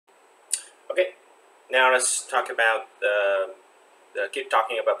Okay, now let's talk about keep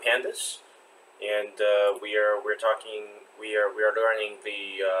talking about pandas, and we are learning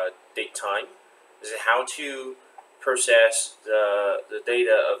the date time. This is how to process the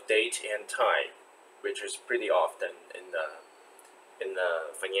data of date and time, which is pretty often in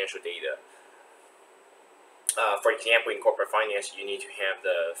the financial data. For example, in corporate finance, you need to have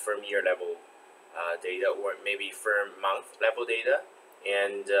the firm year level data, or maybe firm month level data.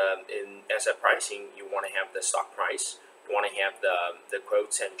 And in asset pricing, you want to have the stock price. You want to have the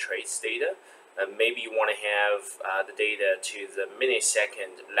quotes and trades data. Maybe you want to have the data to the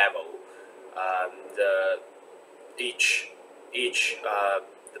millisecond level. The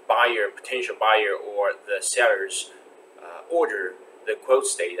potential buyer, or the seller's order, the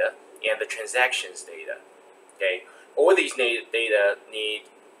quotes data, and the transactions data. Okay, all these data need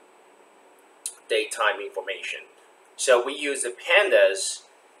date time information. So we use the pandas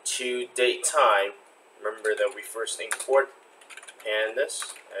to date time. Remember that we first import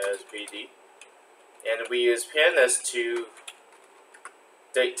pandas as BD, and we use pandas to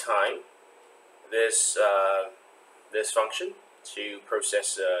date time this function to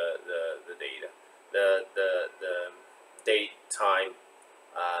process the data, the date time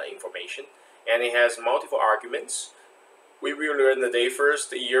information, and it has multiple arguments. We will learn the day first,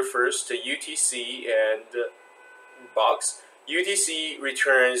 the year first, the UTC, and box. UTC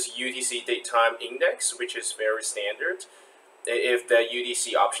returns UTC date time index, which is very standard if the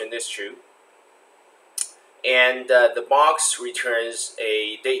UTC option is true. And the box returns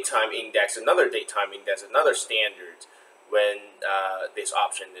a date time index, another date time index, another standard when this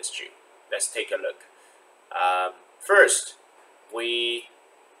option is true. Let's take a look. First, we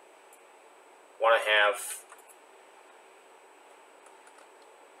want to have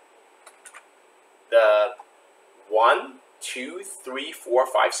the 1, 2, 3, 4,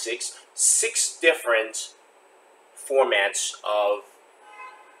 5, 6 different formats of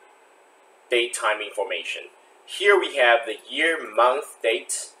date time information. Here we have the year, month,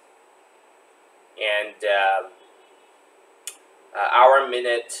 date, and hour,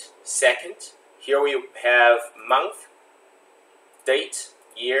 minute, second. Here we have month, date,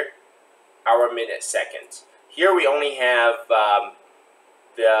 year, hour, minute, second. Here we only have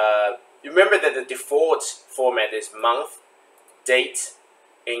remember that the default format is month, date,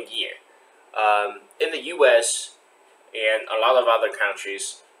 and year. In the US and a lot of other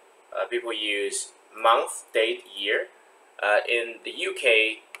countries, people use month, date, year. In the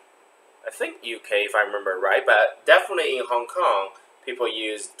UK, I think UK if I remember right, but definitely in Hong Kong, people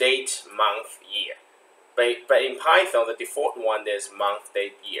use date, month, year. But in Python, the default one is month,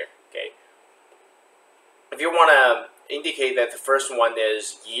 date, year. Okay. If you want to indicate that the first one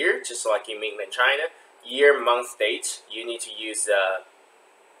is year, just like in mainland China, year, month, date, you need to use the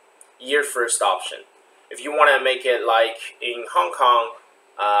year first option. If you want to make it like in Hong Kong,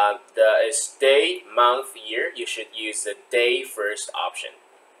 it's day, month, year, you should use the day first option.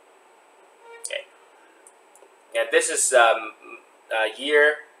 Okay. And this is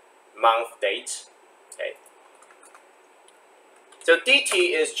year, month, date. Okay. So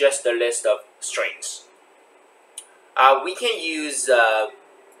DT is just a list of strings. We can use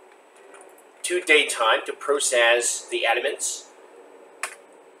toDateTime to process the elements,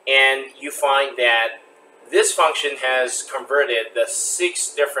 and you find that this function has converted the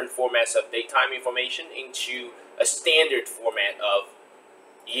 6 different formats of datetime information into a standard format of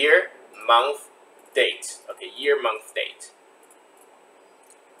year, month, date. Okay, year, month, date.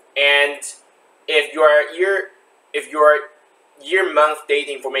 And if your year, month, date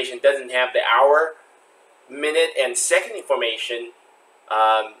information doesn't have the hour, minute, and second information,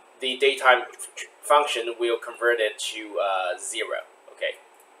 the datetime function will convert it to 0. Okay.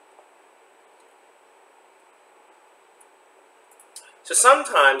 So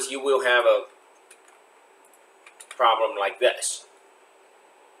sometimes you will have a problem like this.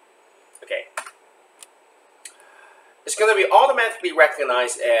 Okay. It's going to be automatically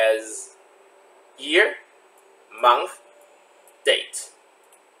recognized as year, month, date.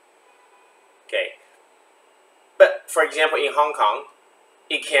 Okay. But for example, in Hong Kong,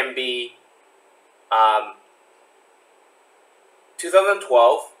 it can be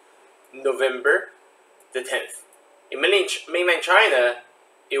 2012, November the 10th. In mainland China,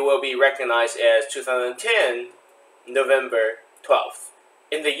 it will be recognized as 2010, November 12th.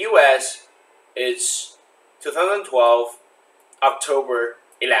 In the US, it's 2012, October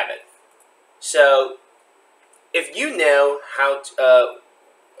 11th. So, if you know how to,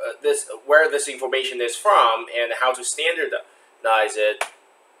 where this information is from and how to standardize it,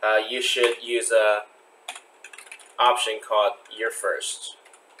 you should use a option called year first.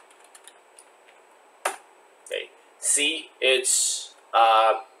 See, it's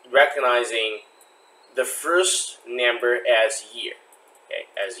recognizing the first number as year. Okay,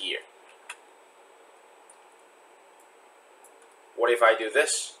 as year. What if I do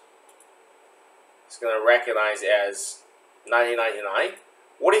this? It's going to recognize as 1999.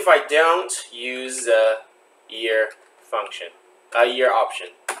 What if I don't use the year function, year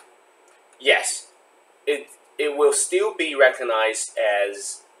option? Yes, it will still be recognized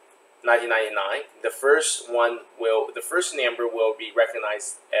as 1999. The first number will be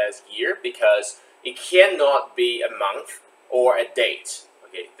recognized as year because it cannot be a month or a date.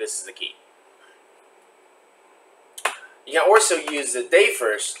 Okay, this is the key. You can also use the day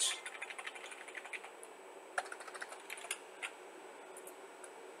first.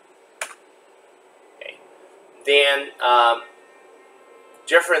 Okay, then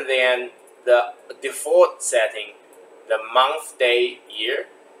different than the default setting, the month, day, year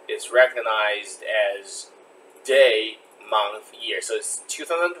is recognized as day, month, year. So it's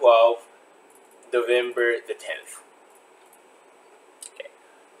 2012, November the 10th. Okay.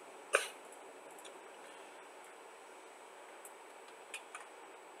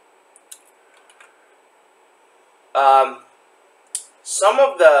 Some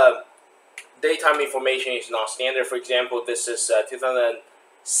of the daytime information is not standard. For example, this is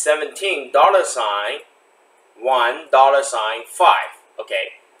 2017 $1 $5.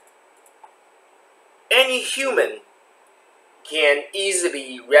 Okay. Any human can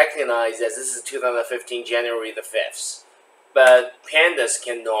easily recognize that this is 2015 January the 5th, but Pandas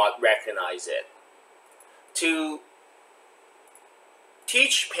cannot recognize it. To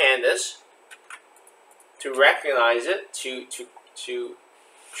teach Pandas to recognize it, to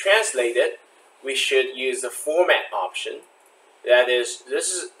translate it, we should use the format option. That is,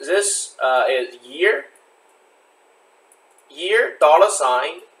 this is year, $,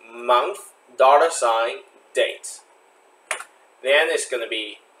 month, $, date. Then it's going to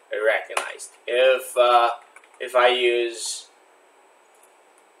be recognized. If I use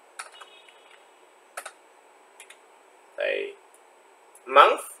a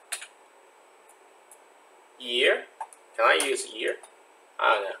month, year, can I use year?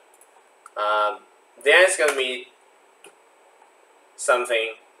 I don't know. Then it's going to be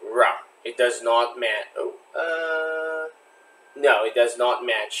something wrong. It does not match. No, it does not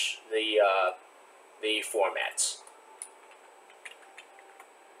match the format.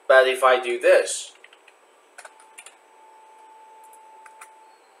 But if I do this,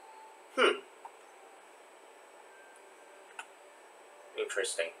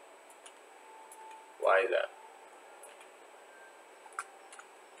 interesting. Why that?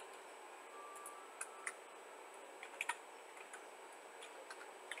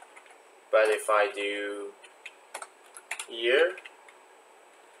 But if I do year,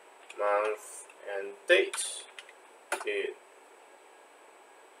 month, and date, it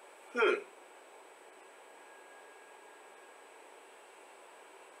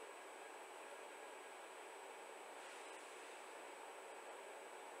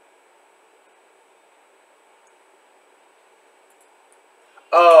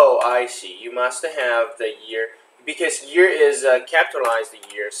Oh, I see. You must have the year, because year is capitalized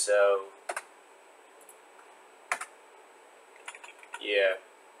year, so yeah.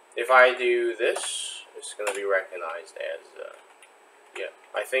 If I do this, it's going to be recognized as, yeah.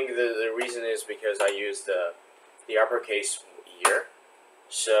 I think the reason is because I used the uppercase year.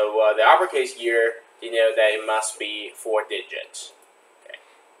 So the uppercase year, you know that it must be 4 digits. Okay.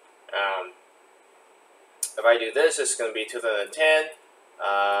 If I do this, it's going to be 2010.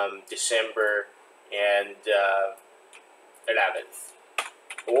 December and 11th,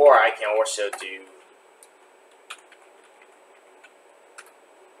 or I can also do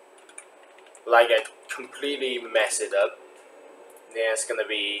like I completely mess it up. Then it's gonna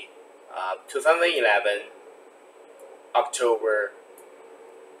be 2011 October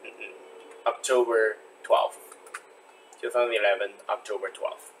 12th. 2011 October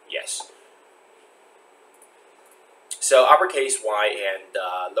 12th. Yes. So uppercase y and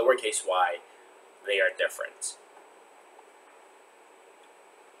lowercase y, they are different.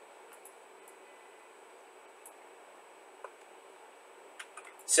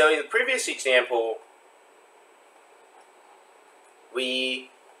 So in the previous example,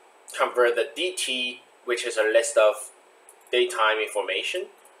 we convert the DT, which is a list of daytime information,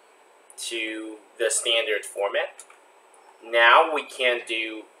 to the standard format. Now we can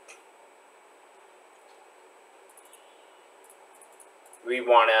do, we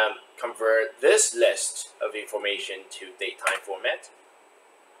want to convert this list of information to daytime format,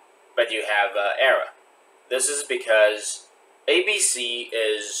 but you have an error. This is because ABC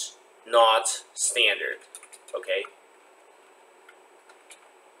is not standard, okay?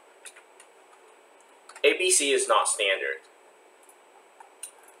 ABC is not standard.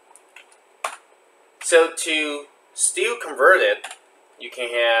 So to still convert it, you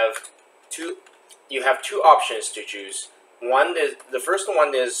have two options to choose. One is, the first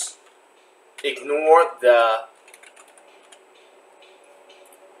one is ignore the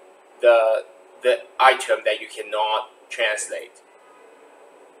item that you cannot translate.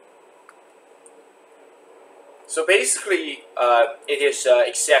 So basically, it is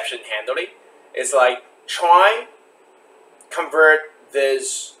exception handling. It's like try convert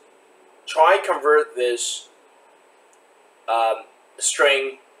this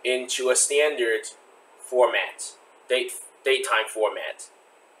string into a standard format, datetime format.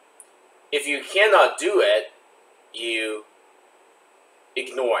 If you cannot do it, you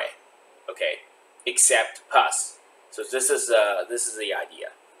ignore it. Okay, except pass. So this is the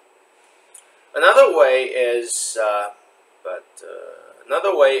idea. Another way is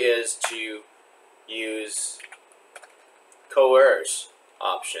to use coerce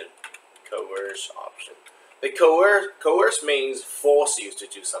option. The coerce means force you to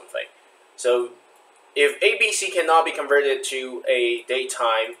do something. So if ABC cannot be converted to a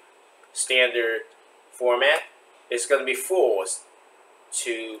datetime standard format, it's going to be forced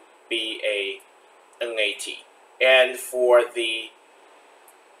to be a NAT. And for the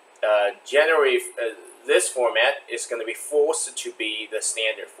this format is going to be forced to be the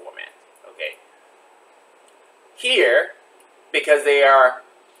standard format. Okay. Here, because they are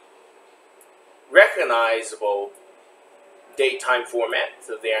recognizable datetime format,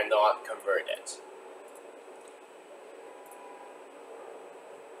 so they are not converted.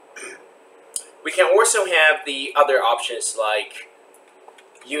 We can also have the other options like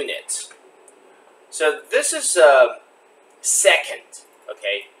unit. So this is second.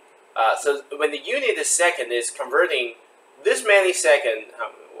 Okay. So when the unit is second, it's converting this many second.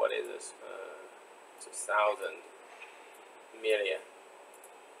 What is this? 1,000 million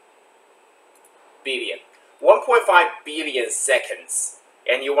billion. 1.5 billion seconds,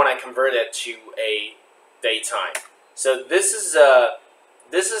 and you want to convert it to a datetime. So this is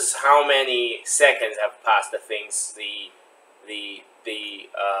how many seconds have passed since the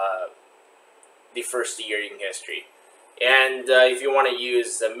first year in history. And if you want to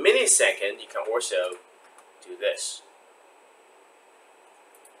use a millisecond, you can also do this.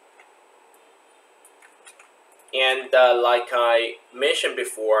 And like I mentioned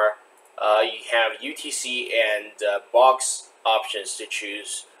before, you have UTC and box options to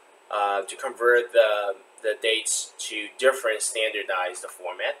choose to convert the dates to different standardized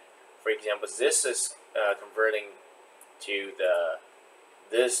format. For example, this is converting to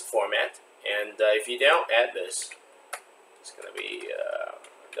this format, and if you don't add this, it's going to be,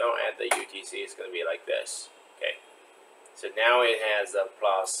 don't add the UTC, it's going to be like this. Okay, so now it has a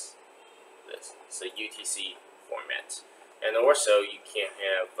plus this. It's a UTC format. And also you can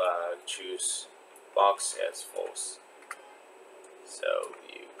have choose box as false. So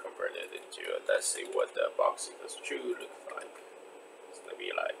you convert it into, let's see what the box equals true looks like. It's going to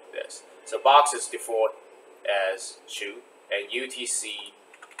be like this. So box is default as true, and UTC,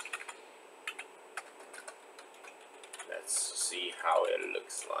 let's see how it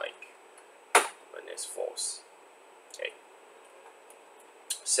looks like when it's false. Okay.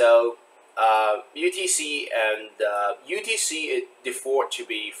 So UTC and UTC is default to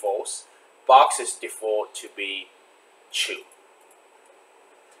be false. Box is default to be true.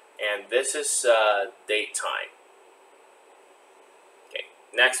 And this is date time. Okay.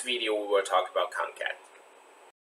 Next video we will talk about concat.